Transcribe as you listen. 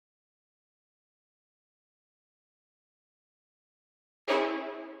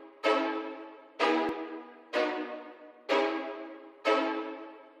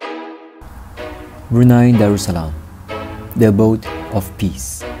Brunei Darussalam, the Abode of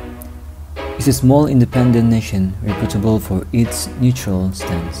Peace, is a small independent nation reputable for its neutral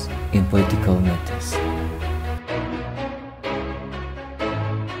stance in political matters.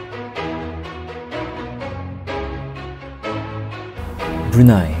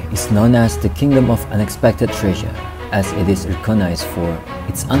 Brunei is known as the Kingdom of Unexpected Treasure, as it is recognized for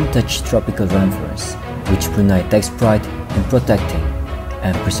its untouched tropical rainforests, which Brunei takes pride in protecting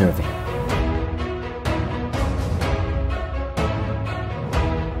and preserving.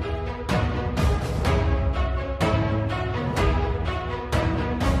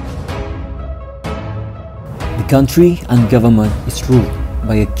 The country and government is ruled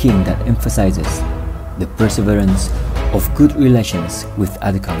by a king that emphasizes the perseverance of good relations with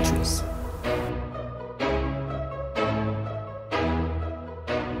other countries.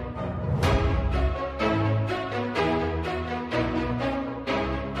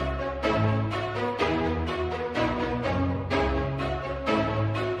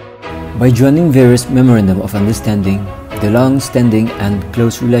 By joining various memorandum of understanding, the long-standing and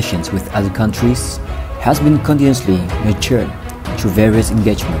close relations with other countries has been continuously nurtured through various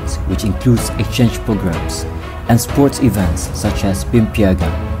engagements, which includes exchange programs and sports events such as Bimpiaga,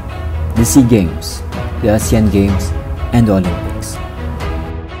 the SEA Games, the ASEAN Games, and the Olympics.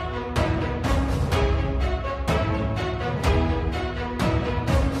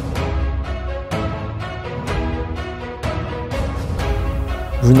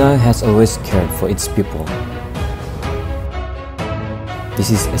 Brunei has always cared for its people. This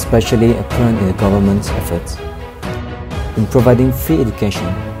is especially apparent in the government's efforts in providing free education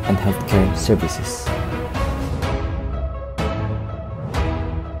and healthcare services.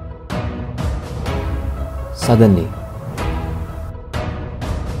 Suddenly,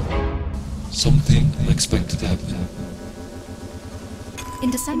 something unexpected happened. In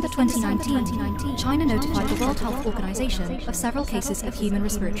December 2019, China notified the World Health Organization of several cases of human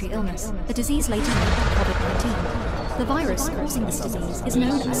respiratory illness, a disease later known as COVID-19. The virus causing this disease is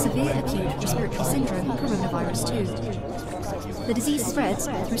known as severe acute respiratory syndrome coronavirus 2. The disease spreads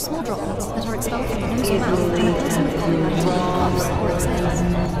through small droplets that are expelled from the nose or mouth when a person with COVID-19 coughs or exhales.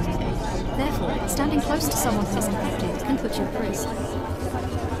 Therefore, standing close to someone who is infected can put you at risk.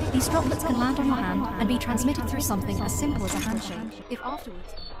 These droplets can land on your hand and be transmitted through something as simple as a handshake, if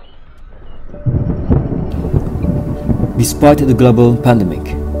afterwards... Despite the global pandemic,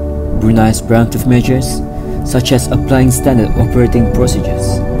 Brunei's preemptive measures, such as applying standard operating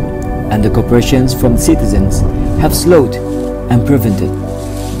procedures and the cooperations from citizens, have slowed and prevented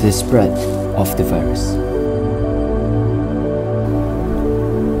the spread of the virus.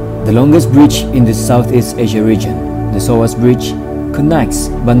 The longest bridge in the Southeast Asia region, the Sowas Bridge, connects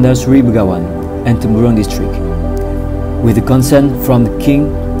Bandar Seri Begawan and Temburong district. With the consent from the king,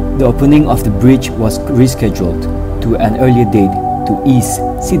 the opening of the bridge was rescheduled to an earlier date to ease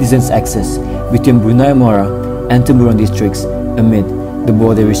citizens' access between Brunei Muara and Temburong districts amid the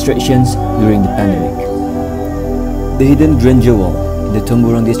border restrictions during the pandemic. The hidden Granger Wall in the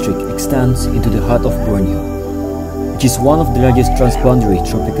Temburong district extends into the heart of Borneo, which is one of the largest transboundary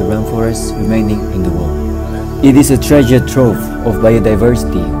tropical rainforests remaining in the world. It is a treasure trove of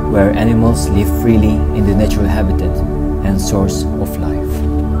biodiversity where animals live freely in the natural habitat and source of life.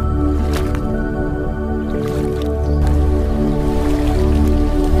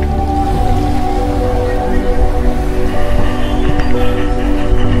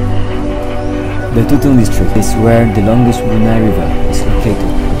 The Tutong district is where the longest Brunei river is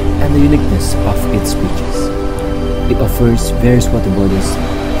located, and the uniqueness of its beaches. It offers various water bodies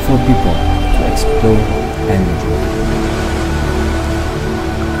for people to explore and enjoy.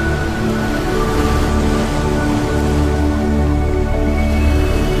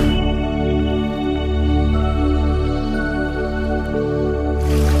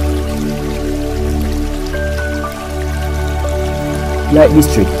 Light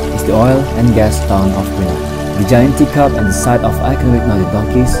District is the oil and gas town of Brunei. The giant teacup and the site of iconic knotted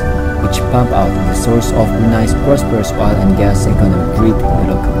donkeys, which pump out the source of Brunei's prosperous oil and gas economy, greet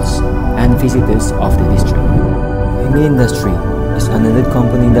the locals and visitors of the district. Hengli Industry is another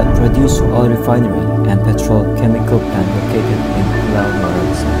company that produces oil refinery and petrochemical plant located in Pulau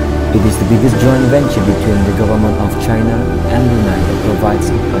Malaysia. It is the biggest joint venture between the government of China and Brunei that provides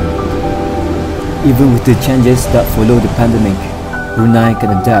employment. Even with the changes that follow the pandemic, Brunei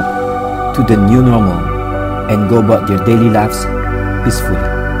can adapt to the new normal and go about their daily lives peacefully.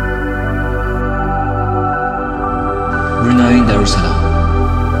 Brunei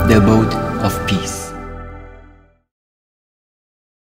Darussalam, the Abode of Peace.